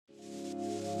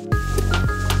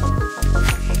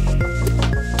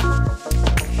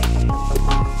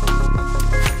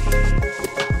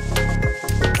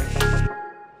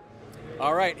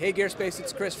Hey Gearspace,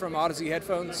 it's Chris from Audeze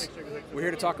headphones. We're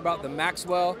here to talk about the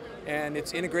Maxwell and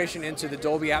its integration into the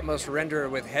Dolby Atmos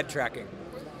renderer with head tracking.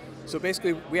 So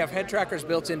basically, we have head trackers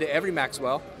built into every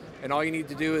Maxwell, and all you need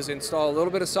to do is install a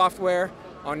little bit of software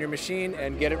on your machine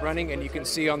and get it running, and you can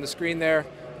see on the screen there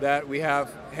that we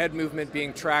have head movement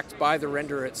being tracked by the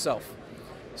renderer itself.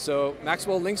 So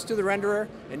Maxwell links to the renderer,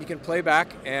 and you can play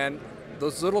back, and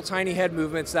those little tiny head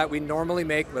movements that we normally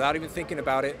make without even thinking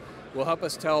about it will help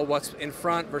us tell what's in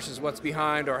front versus what's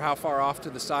behind or how far off to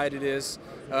the side it is.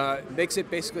 Makes it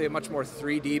basically a much more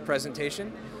 3D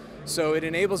presentation. So it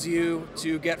enables you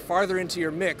to get farther into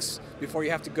your mix before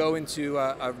you have to go into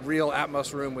a real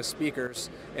Atmos room with speakers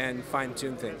and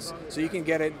fine-tune things. So you can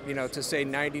get it, to say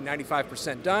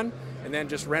 90–95% done, and then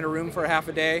just rent a room for half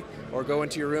a day, or go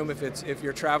into your room if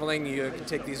you're traveling. You can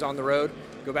take these on the road,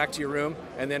 go back to your room,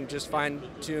 and then just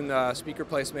fine-tune the speaker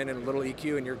placement and a little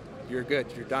EQ, and you're good.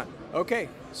 You're done. Okay,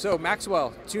 so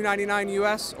Maxwell, $299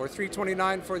 US or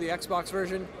 $329 for the Xbox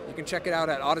version. You can check it out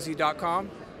at audeze.com.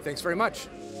 Thanks very much.